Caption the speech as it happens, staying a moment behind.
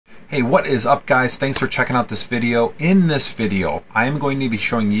Hey, what is up guys? Thanks for checking out this video. In this video, I am going to be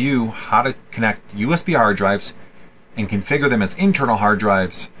showing you how to connect USB hard drives and configure them as internal hard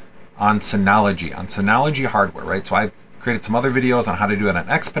drives on Synology Hardware, right? So I've created some other videos on how to do it on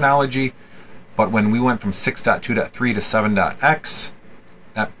Synology, but when we went from 6.2.3 to 7.x,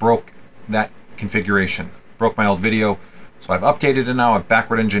 that broke that configuration, broke my old video. So I've updated it now, I've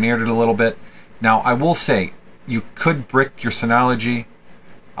backward engineered it a little bit. Now I will say, you could brick your Synology.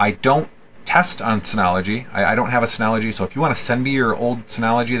 I don't test on Synology. I don't have a Synology, so if you want to send me your old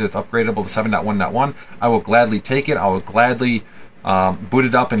Synology that's upgradable to 7.1.1, I will gladly take it. I will gladly boot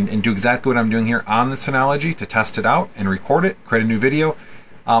it up and do exactly what I'm doing here on the Synology to test it out and record it, create a new video.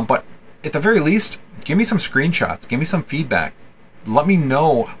 But at the very least, give me some screenshots, give me some feedback. Let me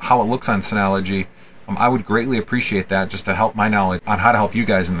know how it looks on Synology. I would greatly appreciate that, just to help my knowledge on how to help you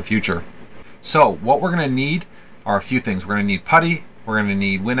guys in the future. So what we're going to need are a few things. We're going to need PuTTY, we're going to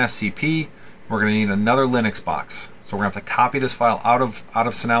need WinSCP, we're going to need another Linux box. So we're going to have to copy this file out of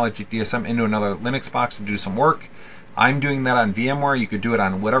Synology DSM into another Linux box to do some work. I'm doing that on VMware. You could do it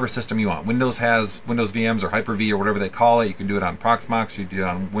on whatever system you want. Windows has Windows VMs or Hyper-V or whatever they call it. You can do it on Proxmox, you can do it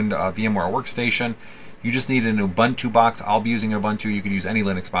on VMware Workstation. You just need an Ubuntu box. I'll be using Ubuntu. You could use any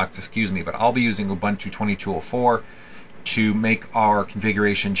Linux box, excuse me, but I'll be using Ubuntu 2204 to make our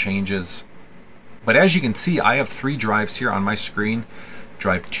configuration changes. But as you can see, I have 3 drives here on my screen.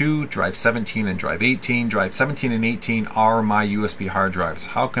 Drive 2, Drive 17, and Drive 18. Drive 17 and 18 are my USB hard drives.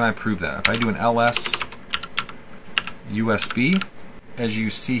 How can I prove that? If I do an ls USB, as you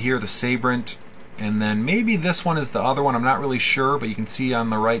see here, the Sabrent, and then maybe this one is the other one, I'm not really sure, but you can see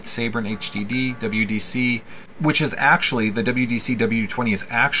on the right Sabrent HDD, WDC, which is actually, the WDC W20 is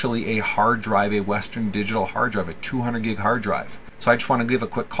actually a hard drive, a Western Digital hard drive, a 200 gig hard drive. So I just want to give a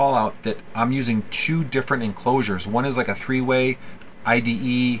quick call out that I'm using 2 different enclosures. One is like a 3-way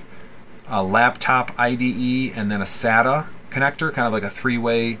IDE, a laptop IDE, and then a SATA connector, kind of like a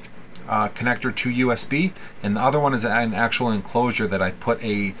 3-way connector to USB. And the other one is an actual enclosure that I put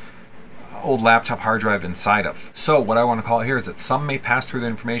a old laptop hard drive inside of. So what I want to call it here is that some may pass through the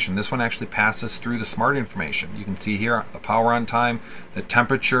information. This one actually passes through the smart information. You can see here the power on time, the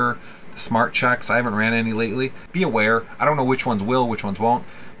temperature, the smart checks. I haven't ran any lately. Be aware, I don't know which ones will, which ones won't,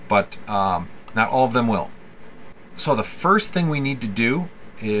 but not all of them will. So the first thing we need to do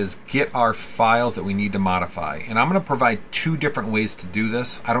is get our files that we need to modify. And I'm going to provide 2 different ways to do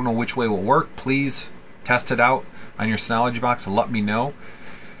this. I don't know which way will work. Please test it out on your Synology box and let me know.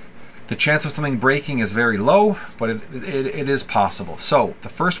 The chance of something breaking is very low, but it is possible. So the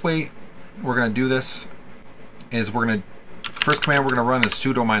first way we're going to do this is first command we're going to run is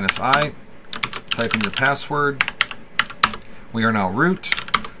sudo -i. Type in your password. We are now root.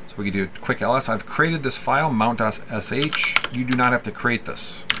 So we can do a quick ls. I've created this file, mount.sh. You do not have to create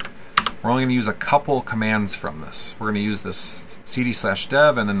this. We're only going to use a couple commands from this. We're going to use this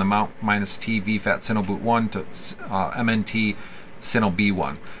cd/dev and then the mount -t vfat synoboot1 to mnt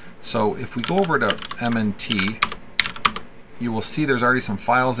synob1. So if we go over to mnt, you will see there's already some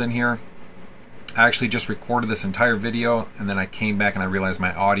files in here. I actually just recorded this entire video and then I came back and I realized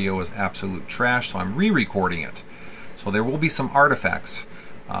my audio was absolute trash, so I'm re-recording it. So there will be some artifacts,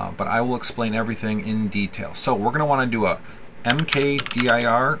 but I will explain everything in detail. So we're going to want to do a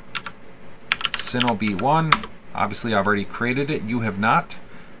mkdir synob1. Obviously I've already created it, you have not.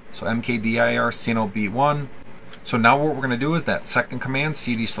 So mkdir synob1. So now what we're going to do is that second command,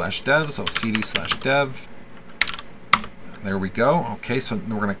 cd/dev, so cd/dev. There we go. Okay, so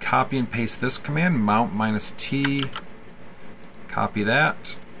we're going to copy and paste this command, mount -t, copy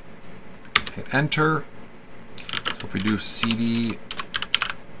that, hit enter. So if we do cd,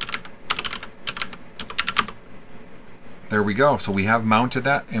 there we go. So we have mounted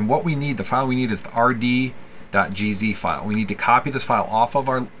that, and what we need, the file we need is the rd.gz file. We need to copy this file off of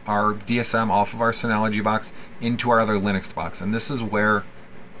our DSM, off of our Synology box, into our other Linux box, and this is where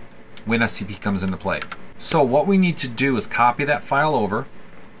WinSCP comes into play. So what we need to do is copy that file over.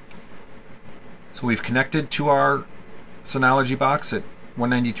 So we've connected to our Synology box at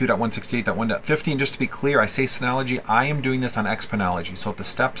 192.168.1.15. Just to be clear, I say Synology, I am doing this on Synology. So if the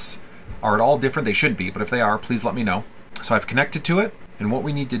steps are at all different, they should be, but if they are, please let me know. So I've connected to it, and what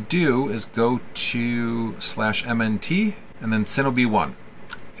we need to do is go to /mnt and then synob1.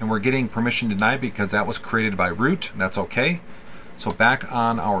 And we're getting permission denied because that was created by root. That's okay. So back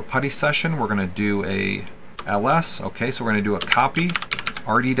on our PuTTY session, we're going to do a ls. Okay, so we're going to do a copy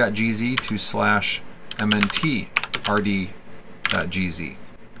rd.gz to /mnt rd.gz.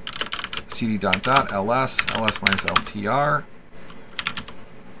 cd.ls, ls-ltr.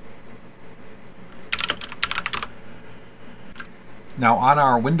 Now on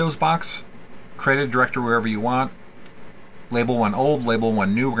our Windows box, create a directory wherever you want. Label one old, label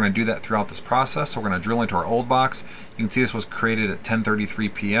one new. We're going to do that throughout this process. So we're going to drill into our old box. You can see this was created at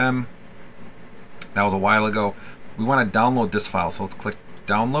 10:33 p.m. That was a while ago. We want to download this file, so let's click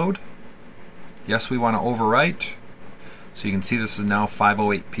download. Yes, we want to overwrite. So you can see this is now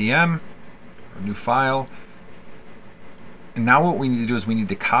 5:08 p.m. Our new file. And now what we need to do is we need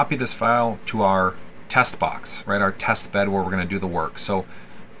to copy this file to our test box, right? Our test bed where we're going to do the work. So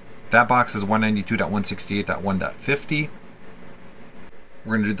that box is 192.168.1.50.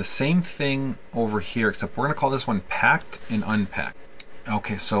 We're going to do the same thing over here, except we're going to call this one packed and unpacked.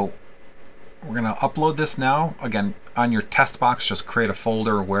 Okay, so we're going to upload this now. Again, on your test box, just create a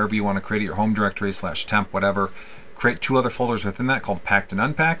folder wherever you want to create it, your home directory / temp, whatever. Create 2 other folders within that called packed and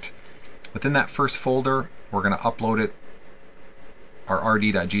unpacked. Within that first folder, we're going to upload it, our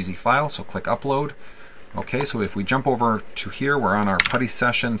rd.gz file, so click upload. Okay, so if we jump over to here, we're on our putty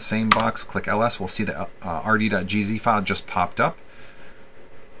session, same box, click ls, we'll see the rd.gz file just popped up.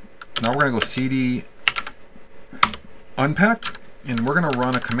 Now we're going to go cd unpack, and we're going to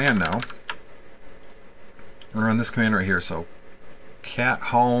run a command now. We're going to run this command right here, so cat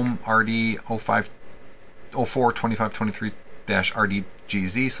home rd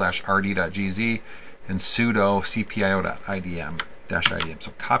 04.25.23-rdgz / rd.gz and sudo cpio.idm -idm.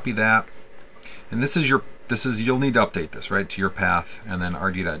 So copy that, and this is you'll need to update this, right, to your path, and then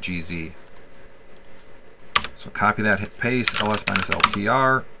rd.gz. So copy that, hit paste,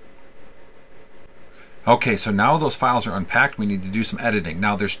 ls-ltr. Okay, so now those files are unpacked. We need to do some editing.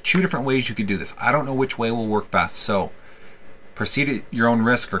 Now there's 2 different ways you could do this. I don't know which way will work best, so proceed at your own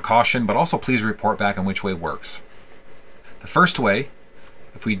risk or caution, but also please report back on which way works. The first way,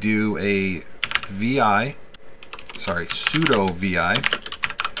 if we do a sudo vi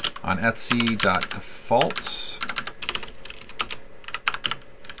on etsy.defaults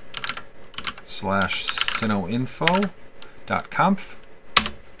 /synoinfo.conf.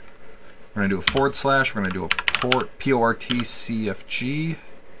 We're going to do a /, we're going to do a portcfg,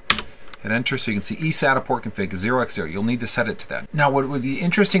 hit enter, so you can see eSATA port config 0x0. You'll need to set it to that. Now what would be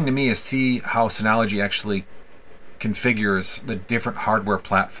interesting to me is see how Synology actually configures the different hardware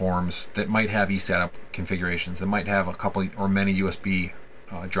platforms that might have eSATA configurations, that might have a couple or many USB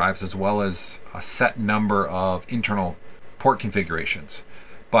drives, as well as a set number of internal port configurations.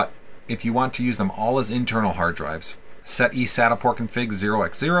 But if you want to use them all as internal hard drives, set eSATA port config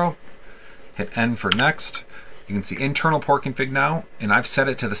 0x0, hit N for next. You can see internal port config now, and I've set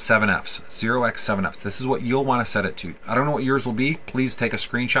it to the 7Fs, 0x7Fs. This is what you'll want to set it to. I don't know what yours will be. Please take a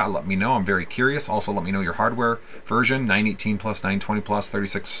screenshot, let me know. I'm very curious. Also let me know your hardware version, 918 plus, 920 plus,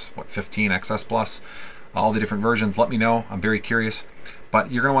 3615 XS plus, all the different versions. Let me know. I'm very curious.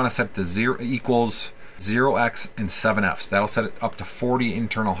 But you're going to want to set the 0 equals 0x and 7Fs. That'll set it up to 40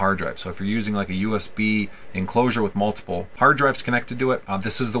 internal hard drives. So if you're using like a USB enclosure with multiple hard drives connected to it,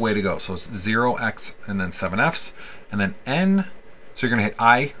 this is the way to go. So it's 0x and then 7Fs, and then N. So you're going to hit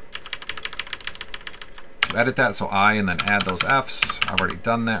I to edit that. So I, and then add those Fs. I've already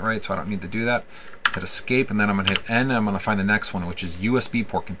done that, right? So I don't need to do that. Hit escape, and then I'm going to hit N, and I'm going to find the next one, which is USB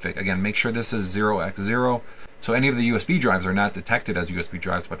port config. Again, make sure this is 0x0. So any of the USB drives are not detected as USB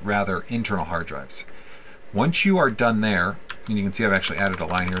drives, but rather internal hard drives. Once you are done there, and you can see I've actually added a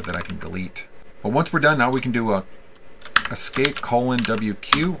line here that I can delete. But once we're done, now we can do a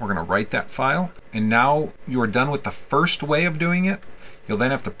escape:/WQ. We're going to write that file. And now you are done with the first way of doing it. You'll then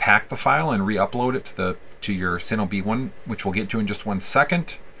have to pack the file and re-upload it to your Synology B1, which we'll get to in just 1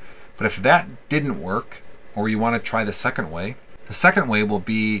 second. But if that didn't work, or you want to try the second way will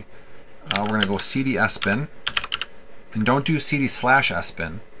be, we're going to go cd sbin, and don't do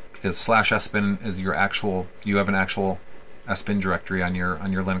cd/sbin, because /sbin is your actual, you have an actual sbin directory on your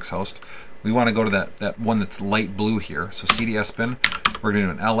Linux host. We want to go to that one that's light blue here. So cd sbin, we're going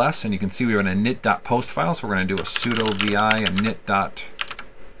to do an ls, and you can see we have an init.post file, so we're going to do a sudo vi init.post.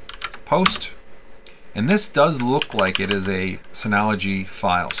 And this does look like it is a Synology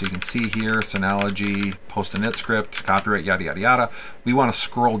file. So you can see here, Synology, post init script, copyright, yada, yada, yada. We want to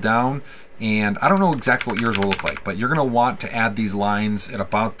scroll down, and I don't know exactly what yours will look like, but you're going to want to add these lines at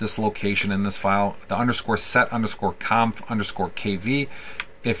about this location in this file, the _set_conf_kv.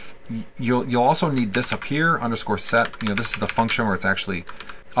 If you'll also need this up here, _set, this is the function where it's actually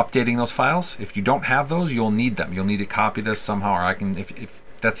updating those files. If you don't have those, you'll need them. You'll need to copy this somehow, or I can, if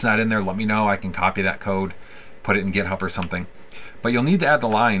that's not in there, let me know. I can copy that code, put it in GitHub or something. But you'll need to add the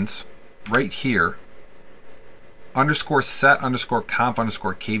lines right here,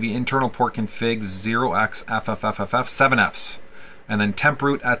 _set_conf_kv, internal port config 0xFFFFF 7Fs, and then temp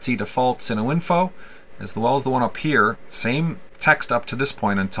root etsy default synoinfo, as well as the one up here, same text up to this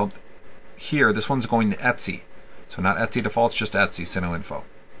point until here. This one's going to Etsy. So not Etsy defaults, just Etsy, Synoinfo.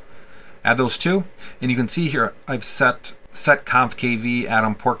 Add those two, and you can see here I've set conf kv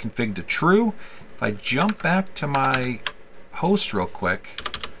atom port config to true. If I jump back to my host real quick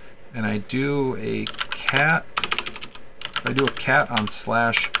and I do a cat, on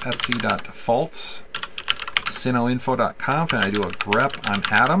 /etsy.defaults synoinfo.conf and I do a grep on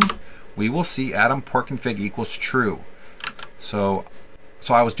atom, we will see atom port config equals true. So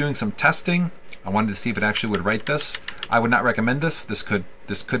I was doing some testing. I wanted to see if it actually would write this. I would not recommend this. This could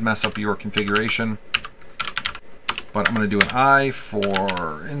mess up your configuration. But I'm going to do an I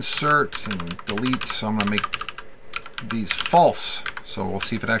for insert and delete. So I'm going to make these false. So we'll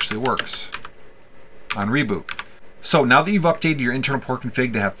see if it actually works on reboot. So now that you've updated your internal port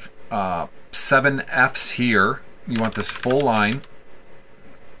config to have 7 Fs here, you want this full line.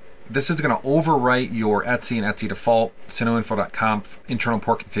 This is going to overwrite your Etsy and Etsy default synoinfo.conf internal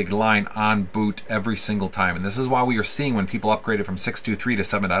port config line on boot every single time. And this is why we are seeing when people upgraded from 6.2.3 to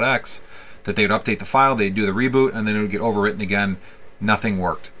 7.x that they would update the file, they'd do the reboot, and then it would get overwritten again. Nothing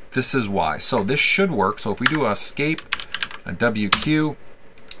worked. This is why. So this should work. So if we do a escape, a WQ,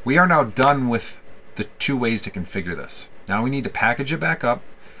 we are now done with the 2 ways to configure this. Now we need to package it back up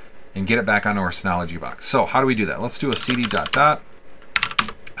and get it back onto our Synology box. So how do we do that? Let's do a cd ...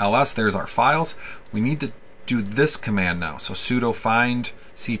 ls, there's our files. We need to do this command now. So sudo find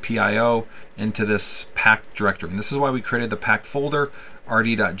cpio into this packed directory. And this is why we created the packed folder,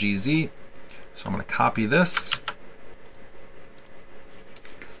 rd.gz. So I'm going to copy this.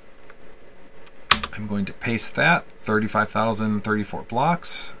 I'm going to paste that, 35,034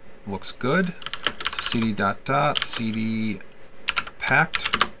 blocks. Looks good. cd ... cd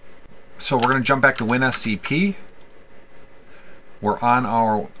packed. So we're going to jump back to WinSCP. We're on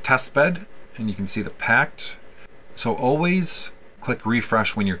our test bed, and you can see the packed. So always click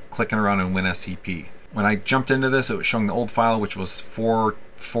refresh when you're clicking around in WinSCP. When I jumped into this, it was showing the old file, which was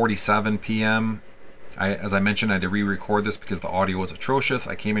 4:47 p.m. As I mentioned, I had to re-record this because the audio was atrocious.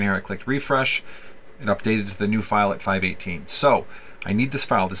 I came in here, I clicked refresh. It updated to the new file at 5:18. So I need this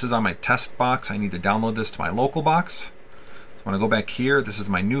file. This is on my test box. I need to download this to my local box. So I'm going to go back here. This is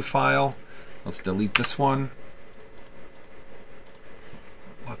my new file. Let's delete this one.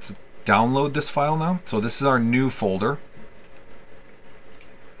 Let's download this file now. So this is our new folder.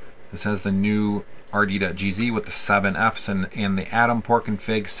 This has the new rd.gz with the 7 Fs and the atom port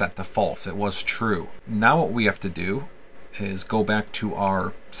config set to false. It was true. Now what we have to do is go back to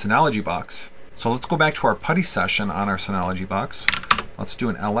our Synology box. So let's go back to our putty session on our Synology box. Let's do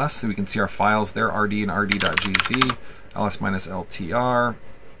an ls so we can see our files there, rd and rd.gz, ls-ltr.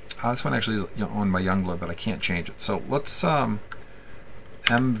 This one actually is owned by Youngblood, but I can't change it. So let's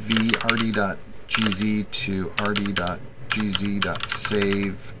mv rd.gz to rd.gz.save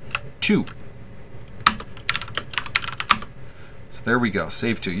 2. So there we go,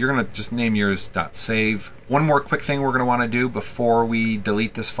 save 2. You're going to just name yours .save. One more quick thing we're going to want to do before we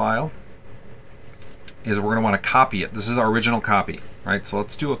delete this file is we're going to want to copy it. This is our original copy, right? So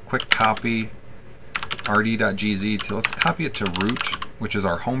let's do a quick copy rd.gz to, let's copy it to root, which is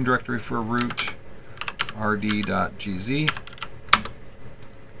our home directory for root, rd.gz.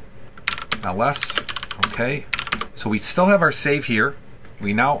 ls. Okay, so we still have our save here.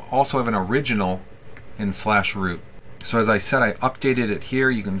 We now also have an original in /root. So as I said, I updated it here.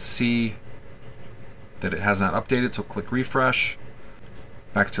 You can see that it has not updated, so click refresh.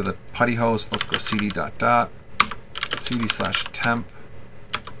 Back to the putty host, let's go cd ... cd/temp.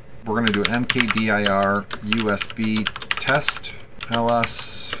 We're going to do an mkdir usb test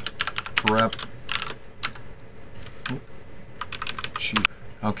ls grep.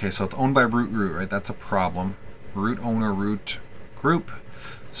 Okay, so it's owned by root, right? That's a problem. Root owner, root group.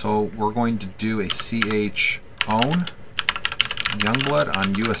 So we're going to do a ch own Youngblood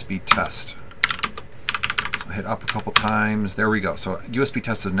on USB test. So hit up a couple times. There we go. So USB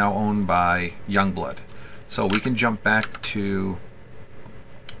test is now owned by Youngblood. So we can jump back to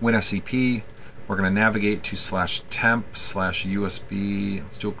WinSCP. We're going to navigate to /temp/USB.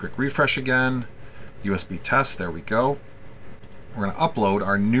 Let's do a quick refresh again. USB test. There we go. We're going to upload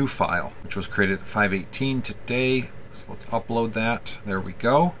our new file, which was created at 5:18 today. So let's upload that. There we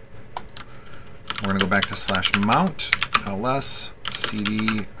go. We're going to go back to /mount ls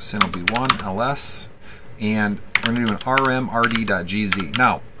cd synob1 ls, and we're going to do an rm rd.gz.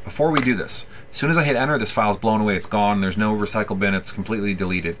 Now, before we do this, as soon as I hit enter, this file's blown away. It's gone. There's no recycle bin. It's completely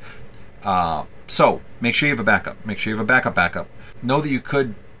deleted. So make sure you have a backup. Make sure you have a backup. Know that you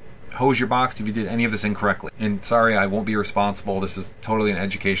could hose your box if you did any of this incorrectly. And sorry, I won't be responsible. This is totally an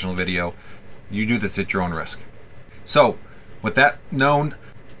educational video. You do this at your own risk. So With that known,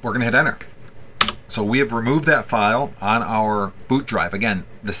 we're going to hit enter. So we have removed that file on our boot drive. Again,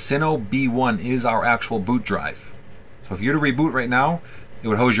 the Syno B1 is our actual boot drive. So if you were to reboot right now, it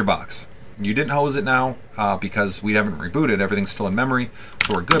would hose your box. You didn't hose it now because we haven't rebooted. Everything's still in memory,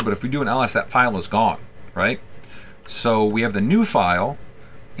 so we're good. But if we do an ls, that file is gone, right? So we have the new file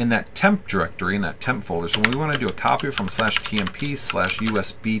in that temp directory, in that temp folder. So when we want to do a copy from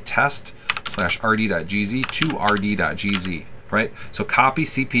 /tmp/usb test/rd.gz to rd.gz, right? So copy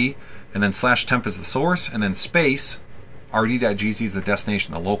cp, and then /temp is the source, and then space, rd.gz is the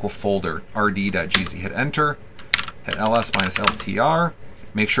destination, the local folder, rd.gz. Hit enter, hit ls-ltr,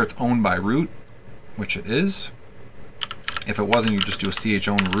 make sure it's owned by root, which it is. If it wasn't, you just do a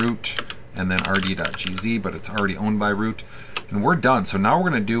chown root and then rd.gz, but it's already owned by root. And we're done. So now we're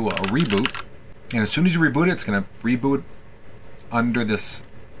going to do a reboot. And as soon as you reboot it, it's going to reboot under this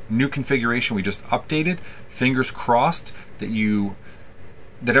new configuration we just updated. Fingers crossed that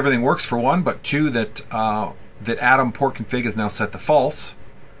everything works, for one, but two, that Atom port config is now set to false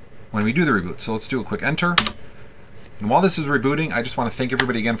when we do the reboot. So let's do a quick enter. And while this is rebooting, I just want to thank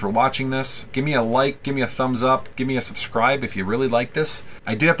everybody again for watching this. Give me a like, give me a thumbs up, give me a subscribe if you really like this.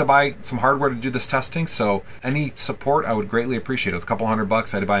 I did have to buy some hardware to do this testing, so any support I would greatly appreciate. It was a couple $100.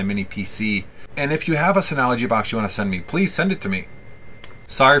 I had to buy a mini PC. And if you have a Synology box you want to send me, please send it to me.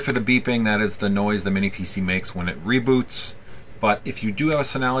 Sorry for the beeping. That is the noise the mini PC makes when it reboots. But if you do have a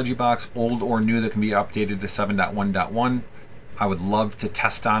Synology box, old or new, that can be updated to 7.1.1, I would love to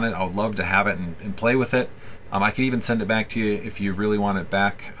test on it. I would love to have it and play with it. I could even send it back to you if you really want it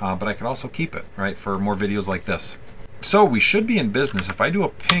back, but I could also keep it, right, for more videos like this. So we should be in business. If I do a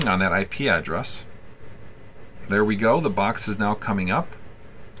ping on that IP address, there we go. The box is now coming up.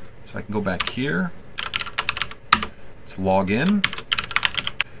 So I can go back here. Let's log in.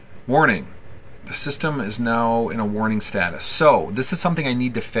 Warning. The system is now in a warning status. So this is something I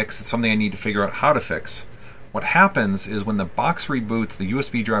need to fix. It's something I need to figure out how to fix. What happens is when the box reboots, the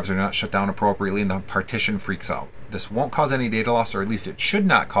USB drives are not shut down appropriately and the partition freaks out. This won't cause any data loss, or at least it should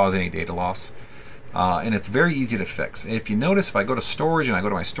not cause any data loss. And it's very easy to fix. If you notice, if I go to storage and I go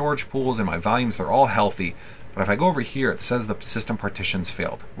to my storage pools and my volumes, they're all healthy. But if I go over here, it says the system partitions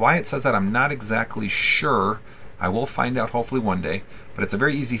failed. Why it says that, I'm not exactly sure. I will find out hopefully one day. But it's a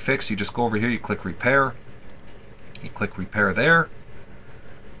very easy fix. You just go over here, you click repair. You click repair there.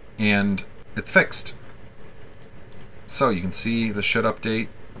 And it's fixed. So you can see the should update.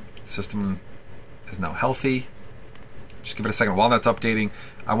 System is now healthy. Just give it a second. While that's updating,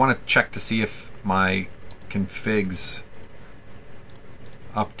 I want to check to see if my config's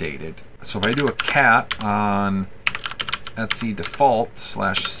updated. So if I do a cat on etc default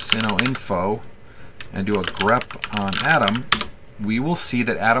 /synoinfo and do a grep on Atom, we will see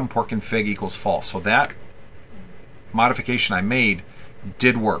that Atom port config equals false. So that modification I made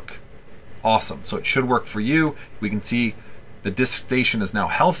did work. Awesome. So it should work for you. We can see the disk station is now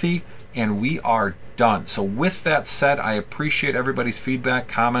healthy and we are done. So with that said, I appreciate everybody's feedback,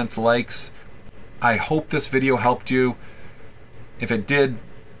 comments, likes. I hope this video helped you. If it did,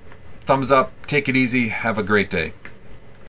 thumbs up, take it easy, have a great day.